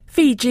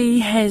Fiji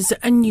has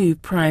a new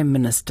Prime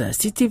Minister,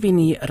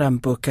 Sitiveni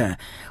Rabuka.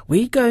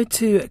 We go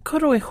to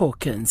Koroi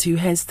Hawkins, who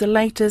has the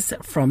latest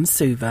from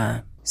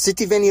Suva.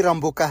 Sitiveni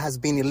Rabuka has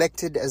been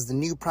elected as the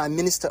new Prime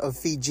Minister of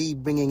Fiji,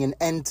 bringing an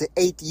end to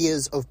 8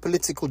 years of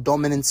political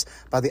dominance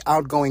by the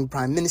outgoing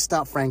Prime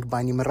Minister Frank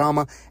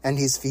Bainimarama and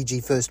his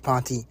Fiji First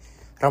Party.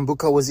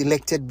 Rabuka was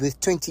elected with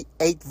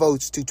 28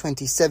 votes to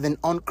 27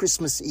 on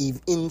Christmas Eve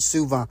in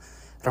Suva.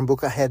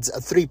 Rabuka heads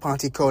a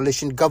three-party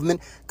coalition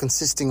government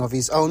consisting of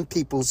his own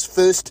People's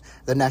First,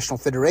 the National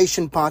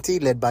Federation Party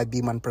led by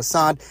Biman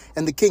Prasad,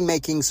 and the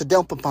king-making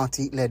Sodelpa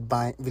Party led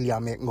by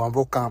Viliame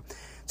Ngwavoka.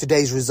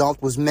 Today's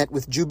result was met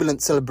with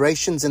jubilant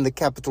celebrations in the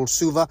capital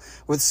Suva,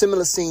 with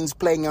similar scenes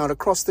playing out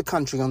across the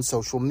country on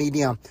social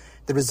media.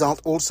 The result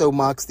also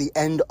marks the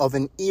end of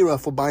an era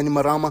for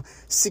Bainimarama,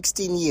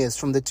 16 years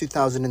from the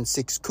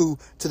 2006 coup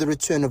to the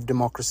return of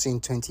democracy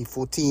in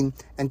 2014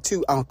 and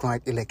 2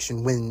 outright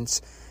election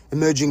wins.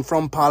 Emerging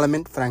from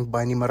Parliament, Frank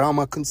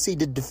Bainimarama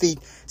conceded defeat,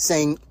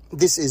 saying,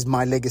 "This is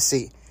my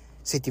legacy."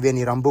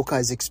 Sitiveni Rabuka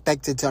is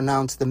expected to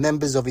announce the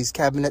members of his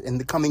cabinet in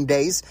the coming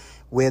days.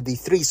 Where the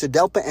 3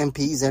 Sodelpa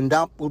MPs end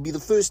up will be the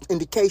first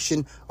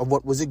indication of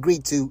what was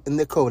agreed to in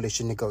the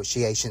coalition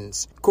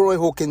negotiations. Koroi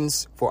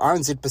Hawkins for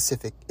RNZ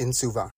Pacific in Suva.